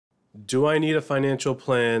Do I need a financial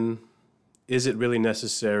plan? Is it really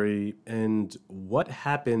necessary? And what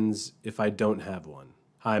happens if I don't have one?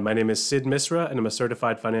 Hi, my name is Sid Misra, and I'm a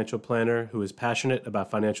certified financial planner who is passionate about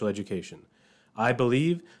financial education. I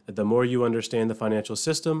believe that the more you understand the financial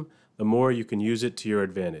system, the more you can use it to your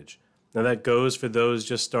advantage. Now, that goes for those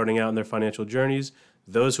just starting out in their financial journeys,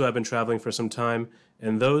 those who have been traveling for some time,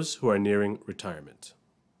 and those who are nearing retirement.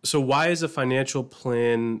 So why is a financial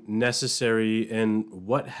plan necessary, and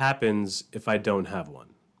what happens if I don't have one?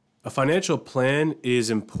 A financial plan is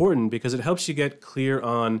important because it helps you get clear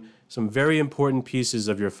on some very important pieces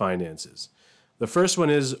of your finances. The first one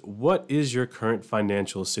is, what is your current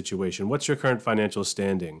financial situation? What's your current financial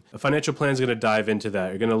standing? A financial plan is going to dive into that.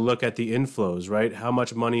 You're going to look at the inflows, right? How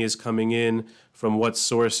much money is coming in from what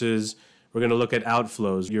sources? We're going to look at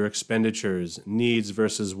outflows, your expenditures, needs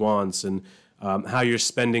versus wants, and how you're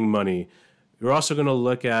spending money. You're also going to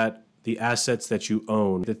look at the assets that you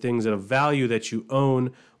own, the things of value that you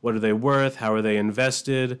own. What are they worth? How are they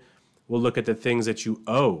invested? We'll look at the things that you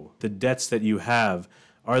owe, the debts that you have.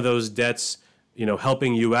 Are those debts,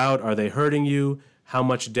 helping you out? Are they hurting you? How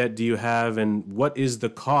much debt do you have? And what is the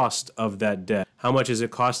cost of that debt? How much is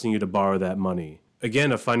it costing you to borrow that money?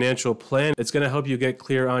 Again, a financial plan, it's going to help you get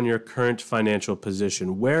clear on your current financial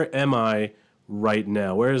position. Where am I right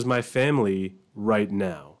now? Where is my family right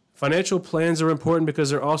now? Financial plans are important because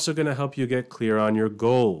they're also going to help you get clear on your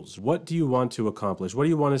goals. What do you want to accomplish? What do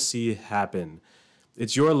you want to see happen?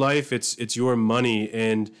 It's your life, it's your money,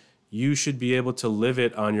 and you should be able to live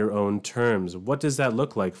it on your own terms. What does that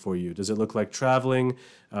look like for you? Does it look like traveling,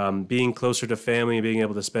 being closer to family, being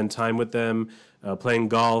able to spend time with them, playing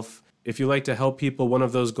golf? If you like to help people, one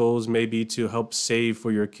of those goals may be to help save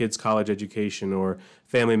for your kids' college education or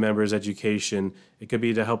family members' education. It could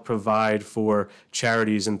be to help provide for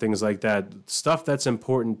charities and things like that. Stuff that's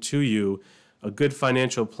important to you. A good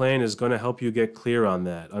financial plan is going to help you get clear on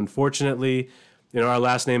that. Unfortunately, our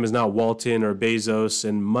last name is not Walton or Bezos,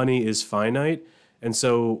 and money is finite. And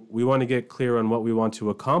so we want to get clear on what we want to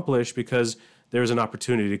accomplish because there's an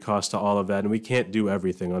opportunity cost to all of that, and we can't do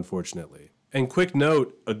everything, unfortunately. And quick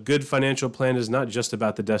note, a good financial plan is not just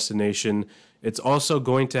about the destination. It's also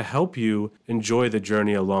going to help you enjoy the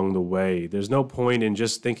journey along the way. There's no point in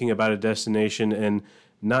just thinking about a destination and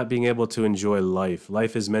not being able to enjoy life.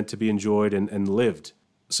 Life is meant to be enjoyed and lived.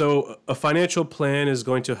 So a financial plan is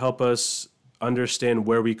going to help us understand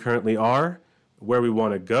where we currently are, where we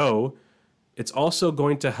want to go. It's also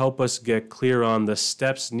going to help us get clear on the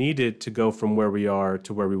steps needed to go from where we are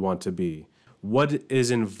to where we want to be. What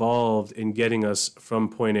is involved in getting us from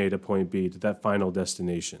point A to point B to that final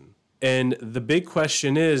destination? And the big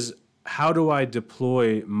question is, how do I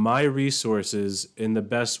deploy my resources in the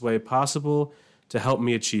best way possible to help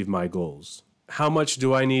me achieve my goals? How much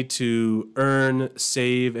do I need to earn,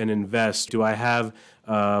 save, and invest? Do I have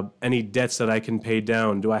any debts that I can pay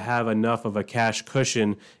down? Do I have enough of a cash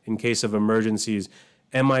cushion in case of emergencies?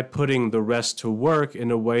 Am I putting the rest to work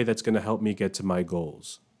in a way that's going to help me get to my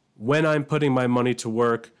goals? When I'm putting my money to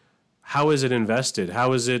work, how is it invested?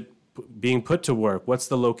 How is it being put to work? What's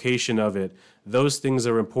the location of it? Those things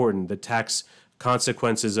are important. The tax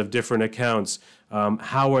consequences of different accounts.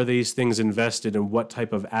 How are these things invested and what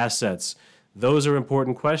type of assets? Those are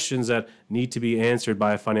important questions that need to be answered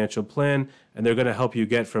by a financial plan, and they're going to help you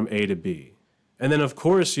get from A to B. And then, of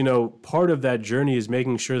course, part of that journey is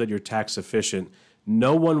making sure that you're tax efficient.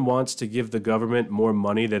 No one wants to give the government more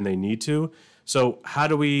money than they need to. So how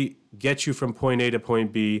do we get you from point A to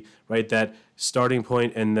point B, right? That starting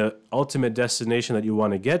point and the ultimate destination that you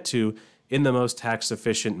want to get to in the most tax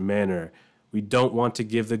efficient manner. We don't want to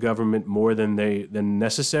give the government more than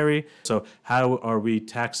necessary. So how are we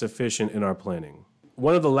tax efficient in our planning?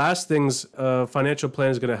 One of the last things a financial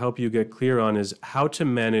plan is going to help you get clear on is how to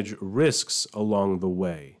manage risks along the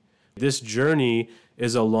way. This journey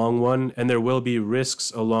is a long one, and there will be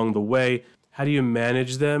risks along the way. How do you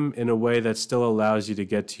manage them in a way that still allows you to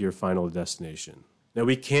get to your final destination? Now,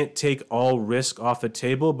 we can't take all risk off the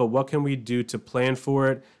table, but what can we do to plan for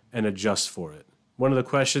it and adjust for it? One of the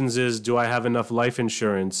questions is, do I have enough life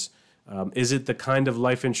insurance? Is it the kind of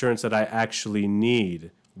life insurance that I actually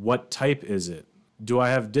need? What type is it? Do I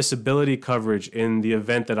have disability coverage in the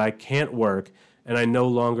event that I can't work and I no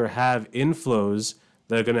longer have inflows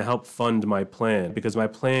that are going to help fund my plan? Because my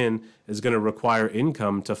plan is going to require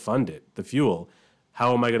income to fund it, the fuel.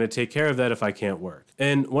 How am I going to take care of that if I can't work?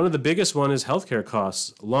 And one of the biggest one is healthcare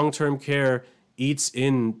costs. Long-term care eats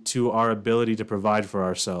into our ability to provide for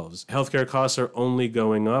ourselves. Healthcare costs are only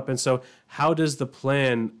going up, and so how does the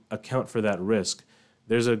plan account for that risk?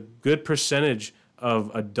 There's a good percentage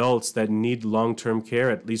of adults that need long-term care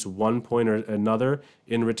at least one point or another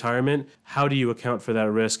in retirement. How do you account for that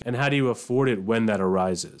risk, and how do you afford it when that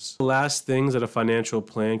arises? The last things that a financial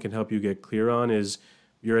plan can help you get clear on is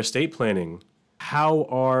your estate planning. How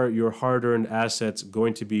are your hard-earned assets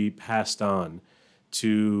going to be passed on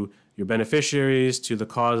to your beneficiaries, to the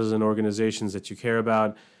causes and organizations that you care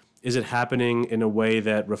about? Is it happening in a way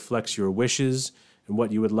that reflects your wishes and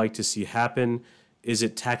what you would like to see happen? Is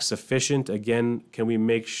it tax efficient? Again, can we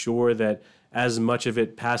make sure that as much of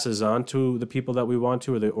it passes on to the people that we want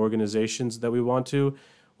to or the organizations that we want to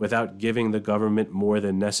without giving the government more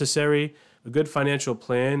than necessary? A good financial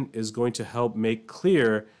plan is going to help make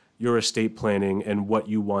clear your estate planning and what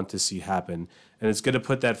you want to see happen. And it's going to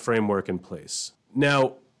put that framework in place.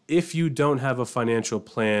 Now, if you don't have a financial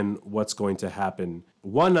plan, what's going to happen?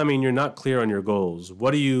 One, you're not clear on your goals.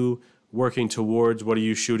 What are you working towards? What are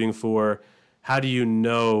you shooting for? How do you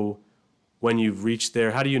know when you've reached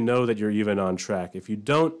there? How do you know that you're even on track? If you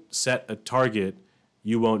don't set a target,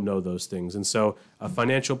 you won't know those things. And so a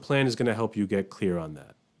financial plan is going to help you get clear on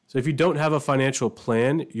that. So if you don't have a financial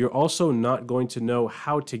plan, you're also not going to know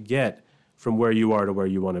how to get from where you are to where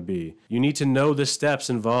you want to be. You need to know the steps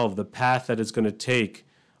involved, the path that it's going to take,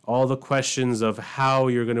 all the questions of how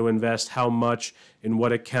you're going to invest, how much, in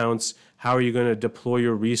what accounts, how are you going to deploy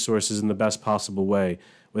your resources in the best possible way.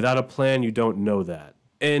 Without a plan, you don't know that.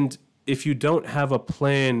 And if you don't have a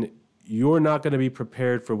plan, you're not going to be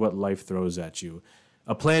prepared for what life throws at you.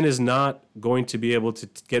 A plan is not going to be able to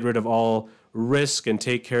get rid of all risk and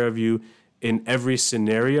take care of you in every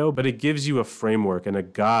scenario, but it gives you a framework and a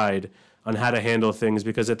guide on how to handle things,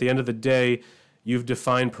 because at the end of the day, you've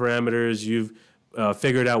defined parameters, you've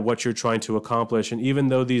figured out what you're trying to accomplish, and even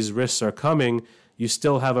though these risks are coming, you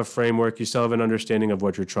still have a framework, you still have an understanding of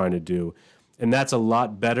what you're trying to do. And that's a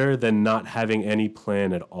lot better than not having any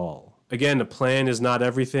plan at all. Again, a plan is not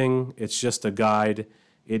everything, it's just a guide.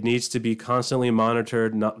 It needs to be constantly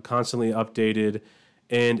monitored, not constantly updated,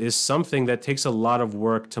 and is something that takes a lot of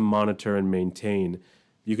work to monitor and maintain.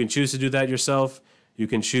 You can choose to do that yourself. You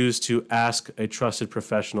can choose to ask a trusted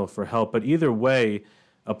professional for help. But either way,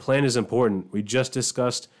 a plan is important. We just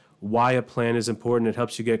discussed why a plan is important. It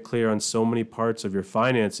helps you get clear on so many parts of your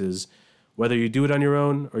finances. Whether you do it on your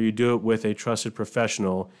own or you do it with a trusted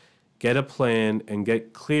professional, get a plan and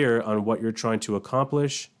get clear on what you're trying to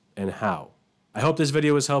accomplish and how. I hope this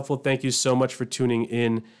video was helpful. Thank you so much for tuning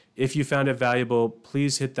in. If you found it valuable,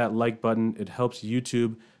 please hit that like button. It helps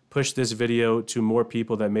YouTube push this video to more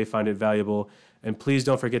people that may find it valuable. And please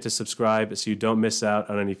don't forget to subscribe so you don't miss out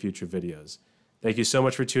on any future videos. Thank you so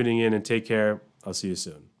much for tuning in, and take care. I'll see you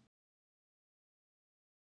soon.